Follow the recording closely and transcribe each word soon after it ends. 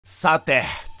さて、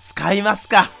使います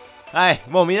か。はい、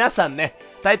もう皆さんね、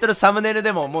タイトルサムネイル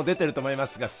でももう出てると思いま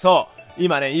すが、そう、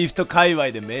今ね、eFoot界隈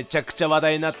でめちゃくちゃ話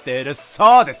題になっている、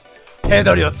そうです、ペ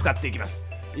ドリを使っていきます。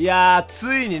いやー、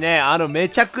ついにね、め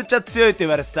ちゃくちゃ強いと言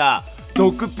われてた、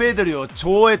毒ペドリを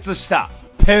超越した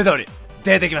ペドリ、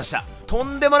出てきました。と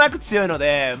んでもなく強いの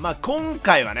で、まあ今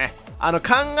回はね、考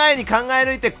えに考え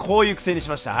抜いてこういう癖にし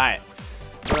ました。はい。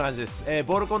こんな感じです。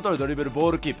ボールコントロール、ドリブル、ボ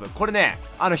ールキープ。これね、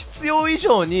必要以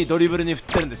上にドリブルに振っ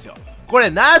てるんですよ。こ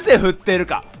れなぜ振っている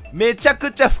か。めちゃ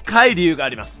くちゃ深い理由があ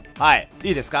ります。はい。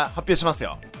いいですか？発表します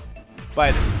よ。映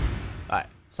えです。はい。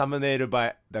サムネイル映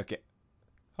えだけ。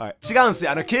はい。違うんす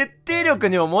よ。決定力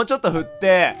にももうちょっと振っ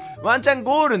て、ワンチャン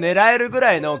ゴール狙えるぐ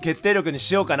らいの決定力に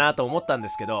しようかなと思ったんで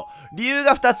すけど、理由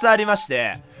が2つありまし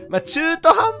て、まあ、中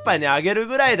途半端に上げる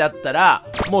ぐらいだったら、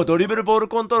もうドリブル、ボール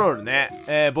コントロール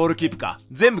ね、ボールキープか。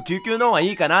全部救急の方が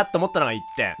いいかなと思ったのが1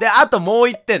点。で、あともう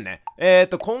1点ね。根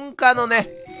幹のね、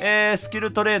スキ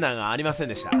ルトレーナーがありません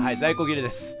でした。はい、在庫切れ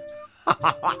です。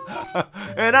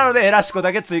なので、エラシコ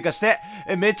だけ追加して、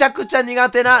めちゃくちゃ苦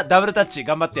手なダブルタッチ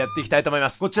頑張ってやっていきたいと思いま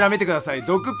す。こちら見てください。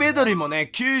毒ペドリもね、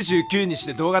99にし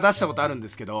て動画出したことあるんで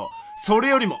すけど、それ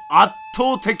よりも圧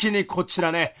倒的にこち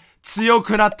らね、強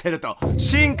くなってると、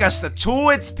進化した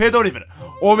超越ペドリブル、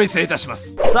お見せいたしま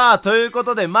す。さあ、というこ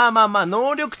とで、まあ、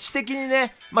能力値的に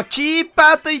ね、キー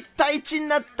パーと1対1に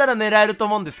なったら狙えると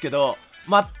思うんですけど、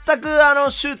全く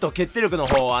シュート決定力の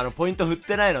方、ポイント振っ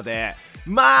てないので、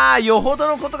まあ、よほど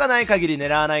のことがない限り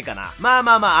狙わないかな。ま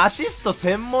あ、アシスト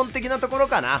専門的なところ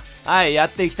かな。はい、やっ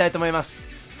ていきたいと思います。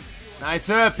ナイ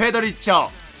ス、ペドリいっちゃおう。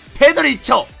ペドリいっ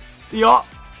ちゃおう。いいよ。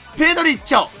ペドリいっ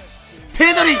ちゃおう。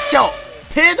ペドリいっちゃおう。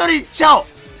ペドリいっちゃおう。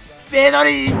ペド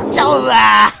リいっちゃおう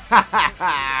わー。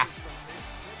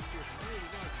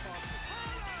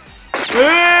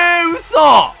嘘。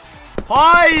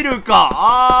入る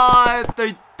か。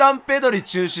一旦ペドリ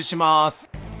中止します。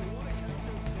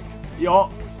いい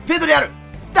よ。ペドリある。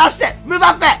出してム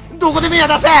バッペどこでもいいや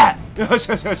出せ。よし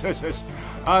よしよしよしよし。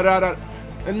あるあるある。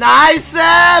ナイス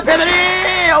ーペドリ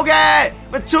ー。オッケ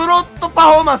ー。ちょろっと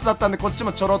パフォーマンスだったんで、こっち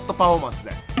もちょろっとパフォーマンス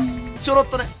でちょろっ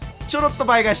とね、ちょろっと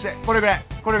倍返して、これぐらい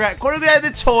これぐらいこれぐらい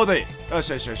でちょうどいい。よ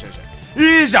しよしよしよし。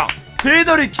いいじゃん。ペ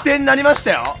ドリ起点になりまし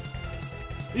たよ。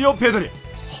いいよペドリ。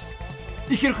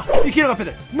いけるかいけるかペ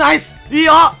ドリ。ナイス。いい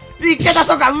よ。いけた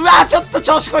そうか。うわちょっと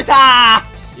調子こいたー。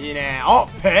いいね。お、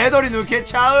ペドリ抜け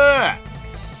ちゃう。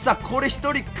さあ、これ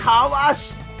一人かわ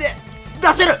して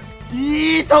出せる。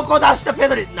いいとこ出したペ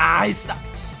ドリ。ナイスだ。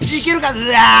いけるか。う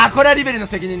わー、これはリベリの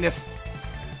責任です。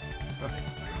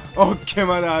オッケー、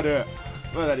まだある。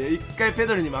まだあるよ。一回ペ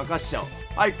ドリに任しちゃおう。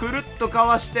はい、くるっとか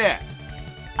わして、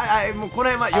はい、もうこ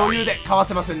の辺は余裕でかわ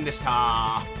せませんでし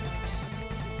た。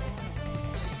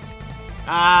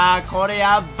これ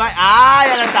やばい。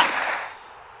やられた。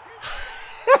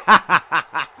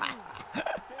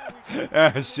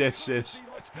よしよしよし。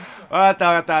わかった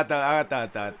わかったわかったわかっ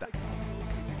たわかっ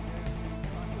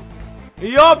た。い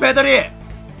いよペドリ。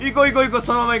行こう行こう行こう。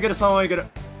そのままいけるそのままいける。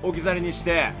置き去りにし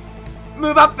て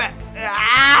ムバッペ。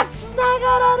つなが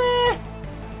らね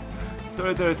え。取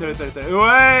れ取れ取れ取れ取れ。う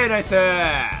えいナイスで、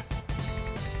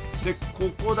こ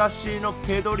こ出しの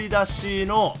ペドリ出し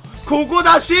のここ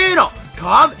出しの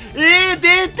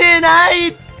出てない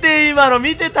って今の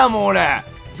見てたもん俺。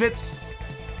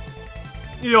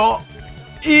いいよ。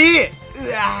いい。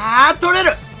取れ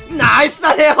る。ナイス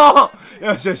だねよ。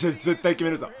よしよしよし、絶対決め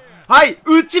るぞ。はい、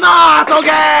打ちまーす。オッケ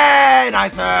ー。ナ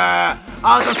イス。ア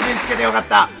ウトスピンつけてよかっ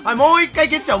た。はい、もう一回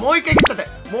蹴っちゃおう。もう一回蹴っちゃって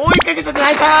もう一回蹴っちゃって。ナ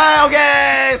イスー。オッケ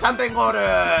ー。3点ゴール。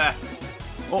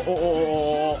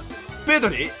ペド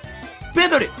リペ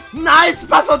ドリナイス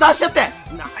パスを出しちゃって。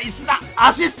ナイスだ。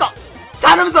アシスト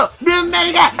頼むぞルンメ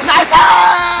リゲ。ナイスー。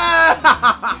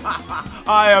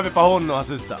やべ、パフォンの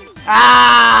忘れてた。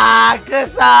く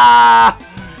そー。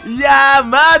いやー、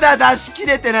まだ出し切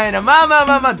れてないな。ま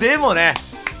あ、でもね、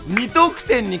2得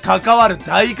点に関わる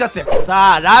大活躍。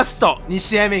さあ、ラスト、2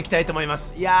試合目いきたいと思いま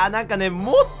す。いやー、なんかね、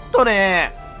もっと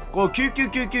ね、こう、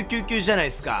99じゃない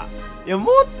ですか。いや、も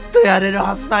っとやれる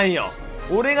はずなんよ。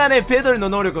俺がね、ペドリの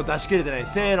能力を出し切れてない。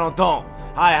せーの、ドン。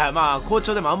まあ、好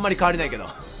調でもあんまり変わりないけど。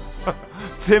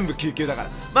全部99だから。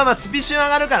まあ、スピシュン上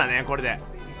がるからね、これで。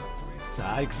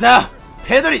さあ、行くぞ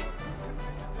ペドリ。い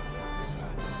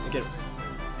ける。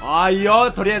いい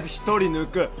よ。とりあえず1人抜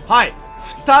く。はい、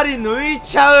2人抜い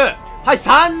ちゃう。はい、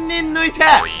3人抜いて。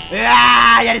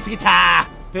やりすぎた。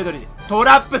ペドリにト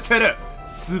ラップてる。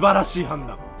素晴らしい判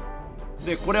断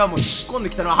で、これはもう突っ込ん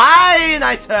できたのは、はい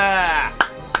ナイス。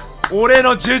俺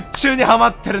の術中にはま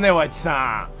ってるね、ワイチ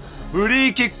さん。フ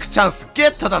リーキックチャンスゲ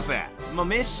ットだぜ。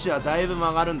メッシはだいぶ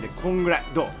曲がるんで、こんぐらい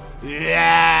どう。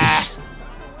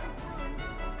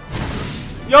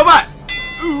やばい。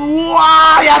うわ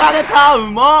ー、やられた。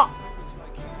うまっ。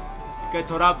一回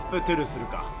トラップトゥルする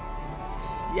か。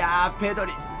いやー、ペド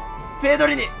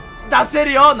リに出せ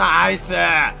るよ。ナイス。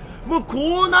もう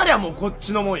こうなりゃもうこっ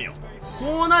ちのもんよ。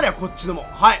こうなりゃこっちのもん。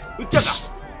はい、打っちゃう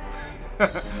か。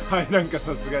はい、なんか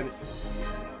さすがに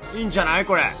いいんじゃない？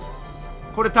これ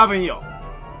多分いいよ。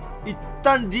一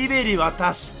旦リベリ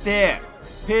渡して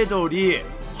ペドリ、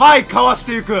はい、かわし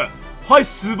ていく。はい、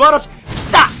素晴らしい。来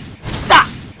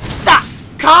た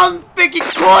完璧。来い。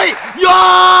よ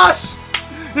ーし。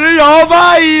や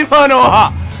ばい。今の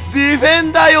はディフェ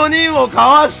ンダー4人をか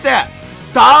わして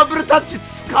ダブルタッチ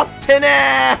使って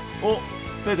ねー。お、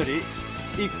ペドリ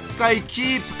一回キ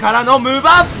ープからのム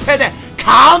バッペで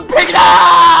完璧だ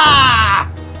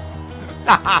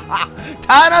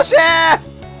ー楽しい。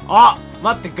あ、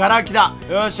待って、ガラ空きだ。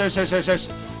よし。い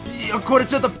や、これ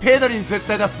ちょっとペドリに絶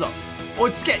対出すぞ。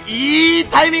落ち着け。いい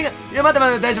タイミング。いや、待っ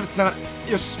て、大丈夫。繋がる。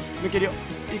よし、抜けるよ。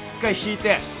一回引い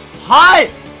て、はい、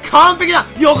完璧だ。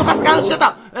横パスカウントしちゃっ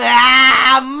た。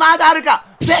まだあるか。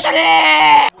ペドリ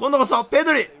ー、今度こそペ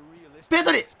ドリ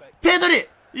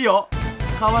いいよ。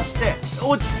かわして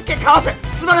落ち着け。かわせ。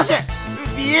素晴らしい。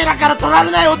ビエラから取ら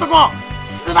れない男。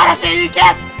素晴らしい。いけ。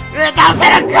出せ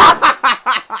るか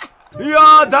いや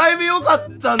ー、だいぶ良かっ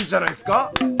たんじゃないです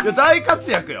か。いや、大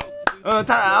活躍よ。た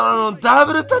だダ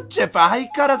ブルタッチやっぱ相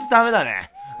変わらずダメだね。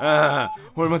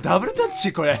俺もうダブルタッ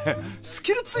チこれス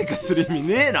キル追加する意味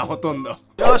ねえな、ほとんど。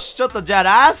よし、ちょっとじゃあ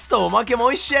ラストおまけも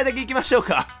う一試合だけいきましょう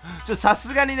か。さ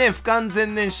すがにね、不完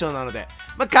全燃焼なので、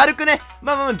軽くね、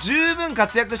十分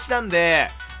活躍したんで、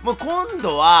もう今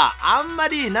度はあんま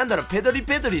りペド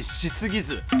リしすぎ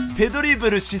ず、ペドリ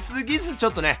ブルしすぎず、ちょ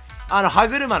っとね、歯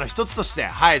車の一つとして、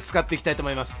はい、使っていきたいと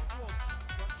思います。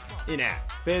いいね。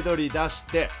ペドリ出し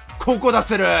てここ出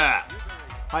せる。は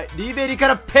い、リベリか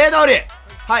らペドリ、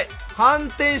はい、反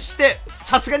転して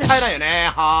さすがに入らんよ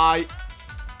ね。はーい。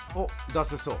お、出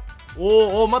せそう。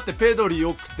お、待って、ペドリ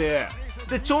よくて、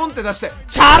でちょんって出して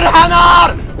チャルハ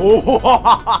ノール。お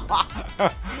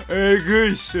おえぐ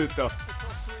いシュート。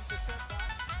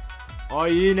あ、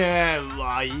いいね。う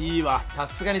わ、いいわ。さ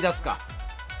すがに出すか。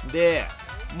で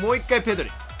もう一回ペド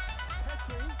リ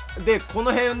で、こ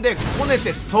の辺でこね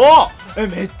て、そう、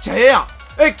めっちゃええやん。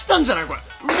来たんじゃないこれ。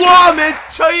うわー、めっ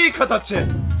ちゃいい形。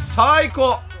最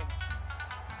高。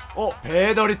お、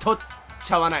ペドリ取っ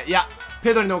ちゃわない。いや、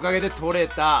ペドリのおかげで取れ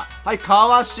た。はい、か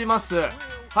わします。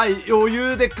はい、余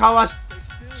裕でかわし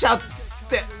ちゃっ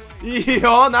て、いい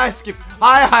よ。ナイスキップ。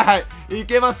はい、い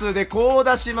けます。でこう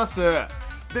出します。で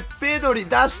ペドリ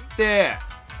出して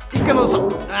一回戻そ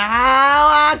う。く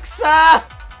さ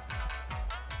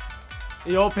ー。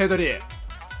いいよ、ペドリ。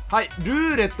はい、ル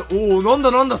ーレット。おお、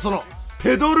なんだその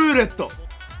ペドルーレット。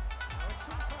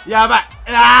やばい。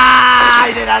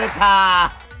入れられたー。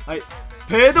はい、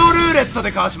ペドルーレット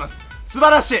でかわします。素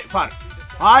晴らしい。ファウル。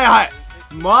はい、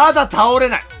まだ倒れ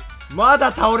ない。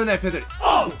ペドリ。い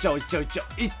っちゃお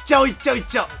う。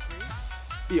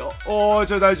いいよ。お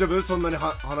ー、大丈夫。そんなに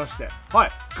離して。は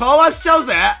い、かわしちゃう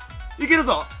ぜ。いける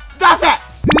ぞ。出せ。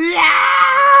いやー、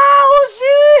惜し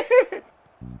い。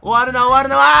終わるな。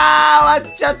終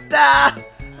わっちゃった。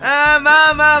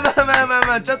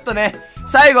まあ、ちょっとね、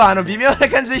最後微妙な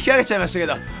感じで引き上げちゃいましたけ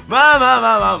ど、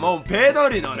もうペド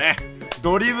リのね、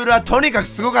ドリブルはとにかく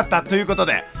すごかったということ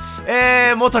で、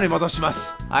元に戻しま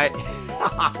す。はい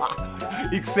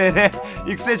育成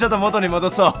ちょっと元に戻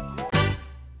そう。